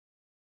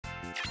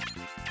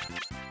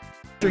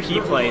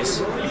he plays.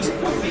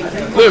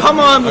 Luke. Come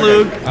on,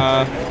 Luke.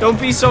 Don't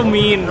be so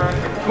mean.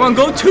 Come on,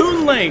 go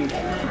Toon Link.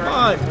 Come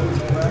on.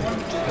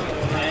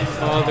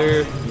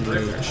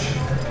 FatherNooch.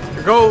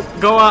 Go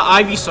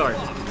Ivysaur.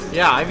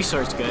 Yeah,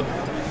 Ivysar's good.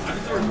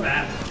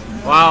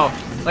 Wow.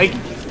 Like,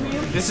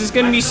 this is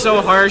gonna be so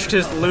harsh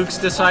because Luke's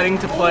deciding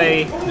to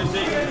play.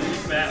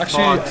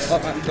 Actually,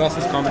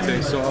 Dawson's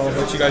commentating, so I'll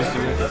let you guys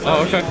do it.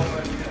 Oh, okay.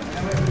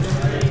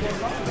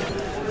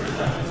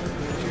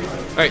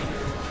 Alright.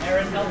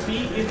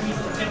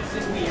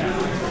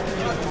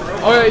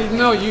 Oh, yeah,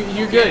 no,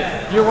 you're good.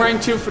 You're wearing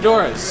 2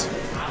 fedoras.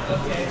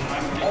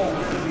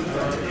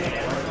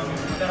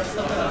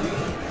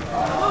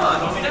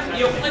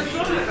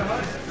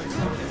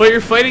 But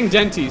you're fighting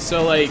Denti,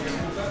 so like...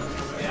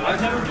 I've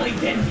never played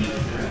Denti.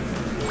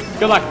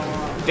 Good luck.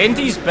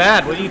 Denti's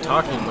bad, what are you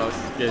talking about?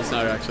 Yeah, it's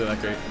not actually that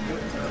great.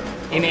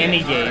 In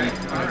any game.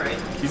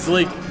 He's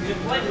like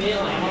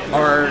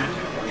our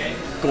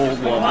gold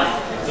level.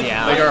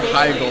 Yeah. Like our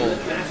high gold.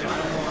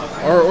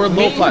 Or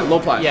low plat, low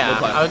plat. Yeah, low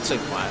plat. I would say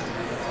plat.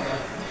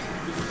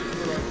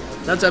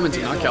 That's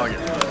Edmonton, not Calgary.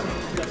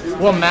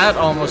 Well, Matt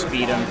almost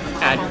beat him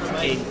at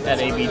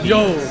ABD.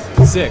 Yo,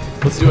 sick.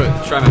 Let's do it.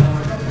 Try it.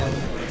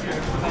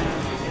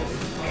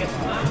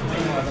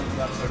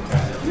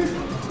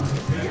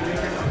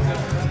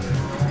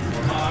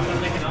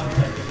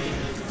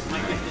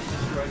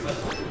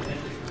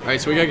 Alright,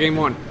 so we got game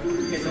 1.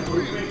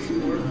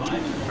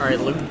 Alright,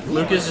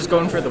 Luke is just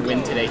going for the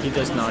win today. He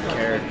does not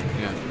care.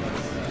 Yeah.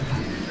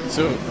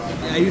 So.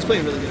 Yeah, he was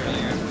playing really good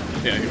earlier.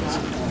 Yeah, he was.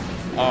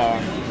 I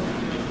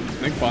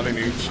think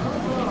FatherNooch.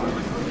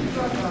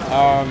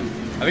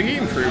 I think he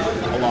improved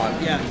a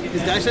lot. Yeah,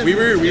 his dash. We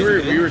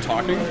were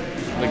talking,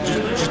 like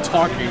just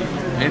talking,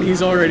 and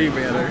he's already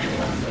better.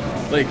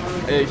 Like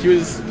he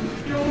was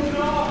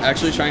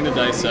actually trying to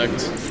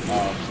dissect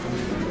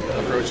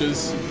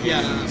approaches,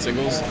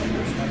 singles,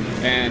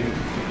 and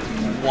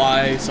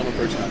why some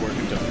approaches work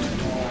and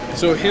don't.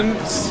 So him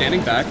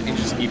standing back and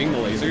just eating the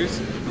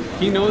lasers,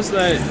 he knows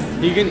that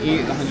he can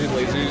eat 100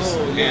 lasers.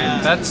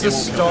 And that's the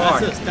stock.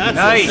 That's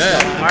nice.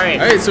 Yeah. All right.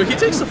 All right. So he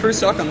takes the first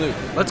stock on Luke.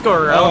 Let's go,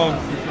 Rel.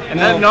 And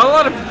then not a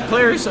lot of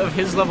players of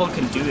his level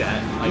can do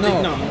that. Like,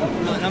 No,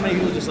 not many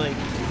people just like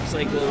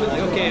will be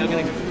like, okay, I'm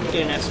gonna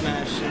get an F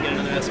smash and get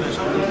another F smash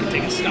and Luke can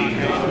take a stock,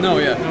 right? No,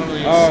 yeah.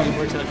 Normally it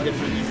works out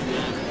differently.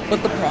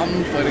 But the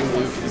problem fighting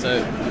Luke is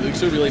that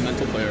Luke's a really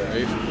mental player,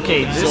 right?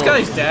 Okay, this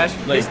guy's dash,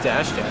 like, his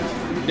dash dance.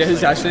 Yeah, his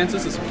dash dance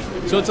is this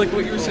one. So it's like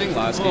what you were saying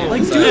last game.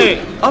 Like, is dude,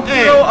 that- up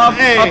throw,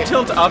 up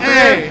tilt, up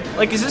air.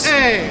 Like, is this?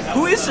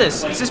 Who is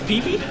this? Is this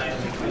Pee-Pee?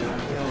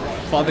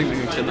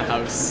 FatherNooch in the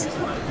house.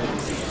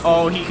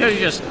 Oh, he could have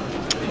just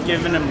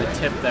given him the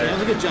tip there. That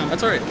was a good jump.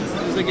 That's alright. It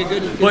was like a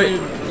good. But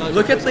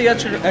look at the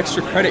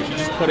extra credit he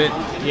just put in.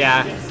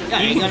 Yeah.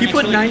 He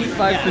put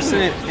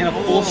 95% and a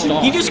full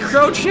stop. He just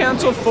crouch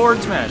cancel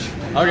forward smash.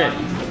 Okay.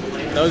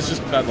 That was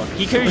just bad luck.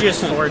 He could have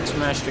just forward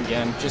smashed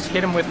again. Just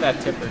hit him with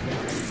that tipper.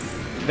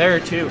 There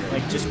too.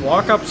 Like, just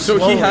walk up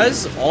slowly. So he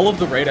has all of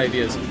the right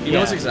ideas. He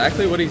knows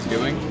exactly what he's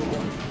doing.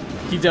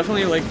 He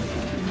definitely, like,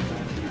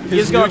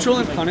 his neutral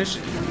and punish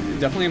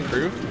definitely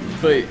improved,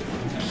 but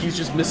he's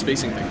just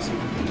misspacing things.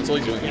 That's all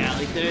he's doing. Yeah,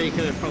 like there he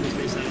could have probably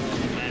spaced that a little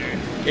bit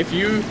better.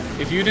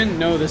 If you didn't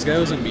know this guy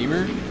was a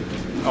memer,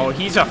 oh,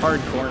 he's a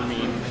hardcore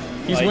meme.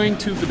 He's like, wearing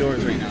 2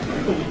 fedoras right now.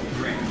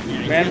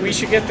 Man, we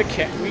should get the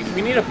cam.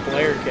 We need a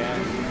player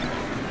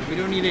cam. We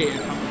don't need a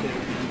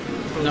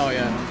complicated. No,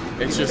 yeah.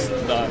 It's just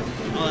the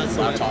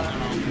laptop.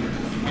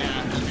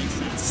 Yeah, that makes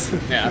sense.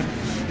 Yeah.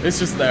 It's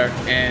just there,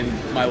 and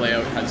my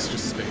layout has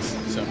just space,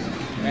 so.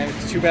 Man,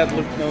 it's too bad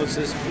Luke knows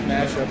this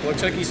mashup.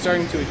 Looks like he's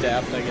starting to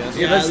adapt, I guess.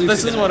 Yeah,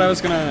 this is what I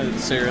was gonna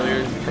say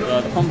earlier.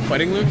 The problem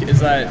fighting Luke is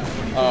that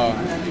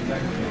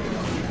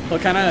he'll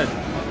kind of,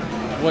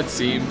 what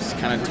seems,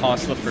 kind of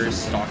toss the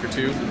first stock or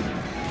 2,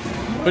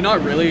 but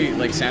not really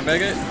like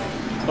sandbag it.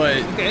 But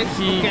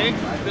he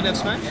good F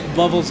smash.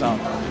 levels up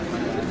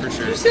for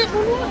sure. You said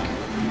moonwalk.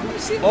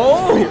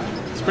 Oh,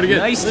 it's pretty good.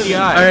 Nice DI.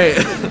 All right.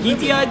 He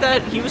DI'd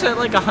that. He was at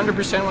like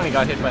 100% when he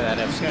got hit by that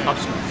up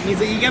smash. Means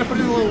that you gotta put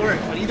in a little work,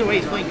 but either way,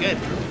 he's playing good.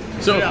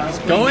 So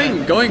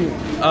going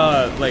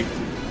like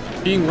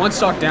being 1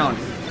 stock down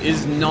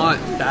is not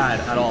bad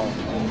at all.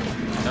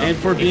 No. And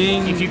for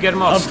being if you get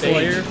him off stage,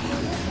 player,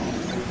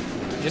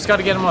 you just got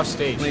to get him off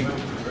stage. Like,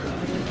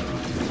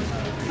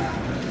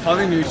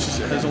 FatherNooch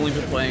has only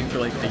been playing for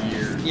like a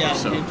year or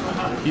so.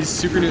 He's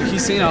super new.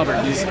 He's St.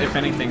 Albert. He's, if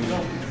anything,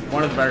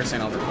 one of the better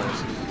St. Albert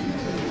players.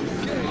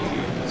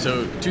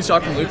 So 2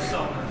 stock from Luke,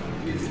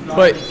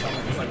 but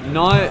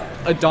not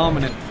a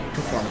dominant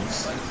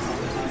performance.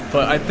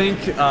 But I think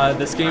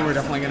this game we're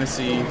definitely going to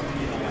see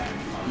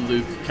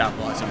Luke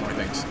capitalize on more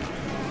things.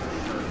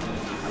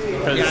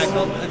 Yeah,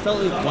 I felt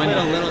Luke went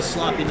a little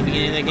sloppy in the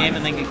beginning of the game,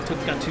 and then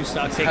got 2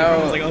 stocks taken. I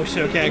was like, oh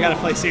shit, okay, I gotta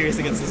play serious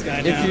against this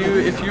guy now.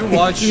 If you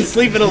watch, he's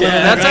sleeping a little bit.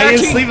 That's right? actually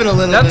He's sleeping a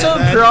little that's bit.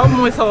 That's a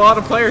problem with a lot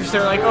of players.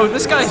 They're like, oh,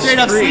 this guy's straight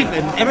up free.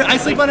 sleeping. I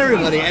sleep on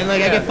everybody, and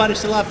like I get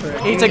punished a lot for it.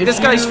 He's like, this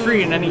guy's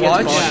free, and then he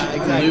gets watch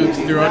punished.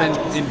 Luke throughout an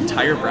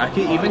entire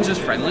bracket, even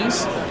just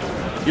friendlies.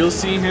 you'll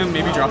see him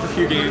maybe drop a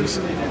few games,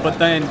 but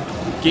then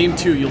game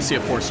 2 you'll see a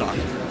 4-stock.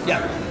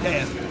 Yeah,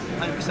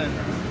 100%.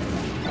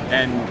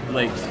 And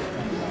like,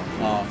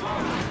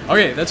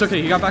 okay, that's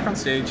okay. He got back on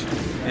stage,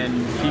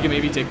 and he can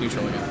maybe take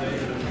neutral again.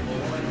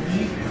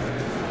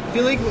 I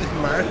feel like with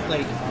Marth,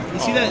 like you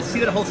see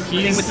that whole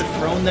thing with the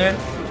throne there.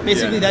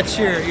 Basically, that's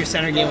your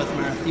center game with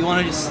Marth. You want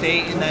to just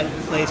stay in that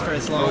place for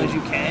as long as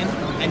you can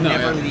and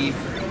never leave.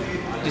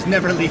 Just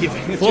never leave.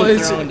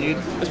 It's throne, dude.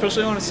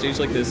 Especially on a stage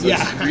like this,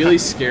 it's really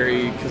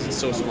scary because it's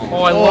so small.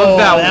 Oh, I love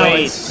that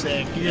weight. Was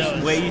sick. He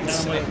just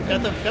waits.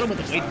 Got him with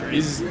the weight for it.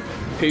 He's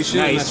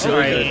patient. Nice, and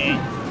that's really good.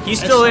 He's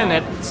still in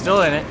it.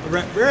 Still in it.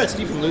 Rare at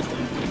Stephen Luke,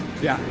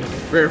 though. Yeah.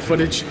 Rare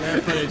footage.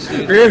 Rare footage,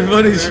 dude. Rare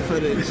footage. Rare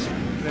footage.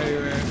 Very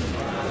rare.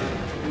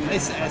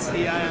 Nice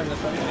SDI on the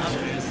front.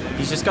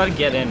 He's just got to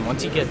get in.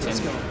 Once he gets in.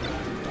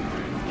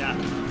 Yeah.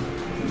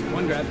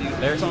 One grab, dude.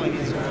 There's all he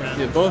needs to go around.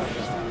 Yeah,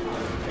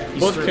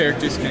 both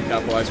characters can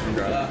capitalize from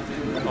grab.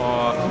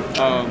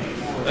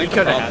 He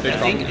could have had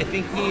that. I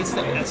think he needs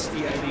to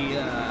SDI the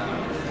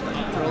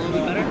up throw a little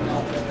bit better.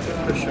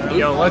 For sure.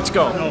 Yo, let's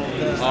go.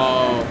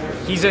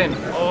 He's He's in.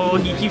 Oh,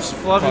 he keeps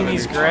flubbing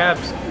these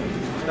grabs.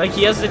 Like,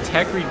 he has the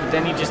tech read, but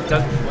then he just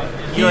does.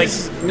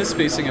 He's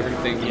misspacing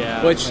everything.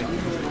 Yeah. Which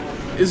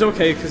is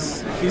okay,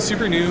 because he's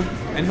super new,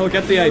 and he'll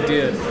get the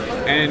idea.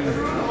 And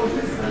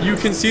you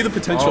can see the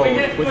potential within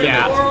it.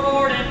 Alright,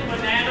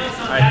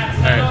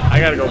 I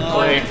gotta go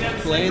play.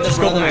 Just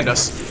go behind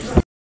us.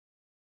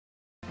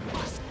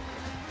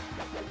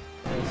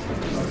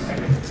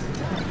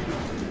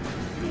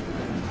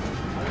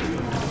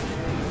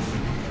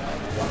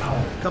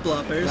 Couple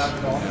up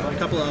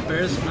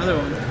airs, another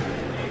one.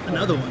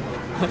 Another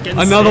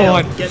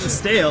one. Getting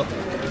stale.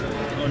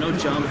 Oh, no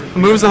jump. The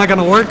move's not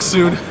gonna work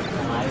soon.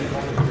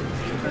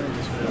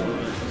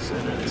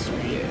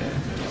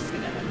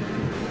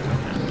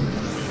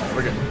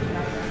 We're good.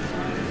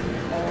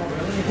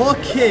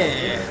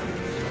 Okay.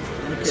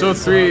 So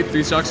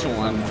three stocks to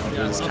 1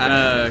 is kind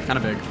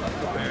of big.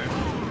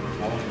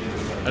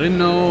 I didn't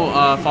know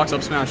Fox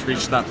Up Smash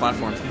reached that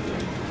platform.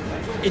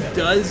 It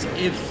does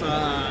if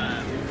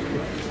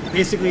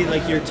basically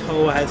like your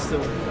toe has to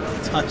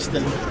touch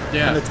them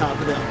on the top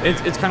of them.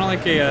 It's kind of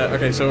like a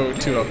okay, so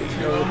 2-0.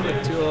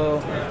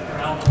 2-0.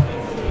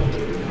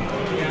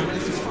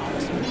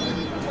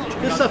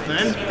 Good stuff,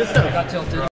 man. Good stuff.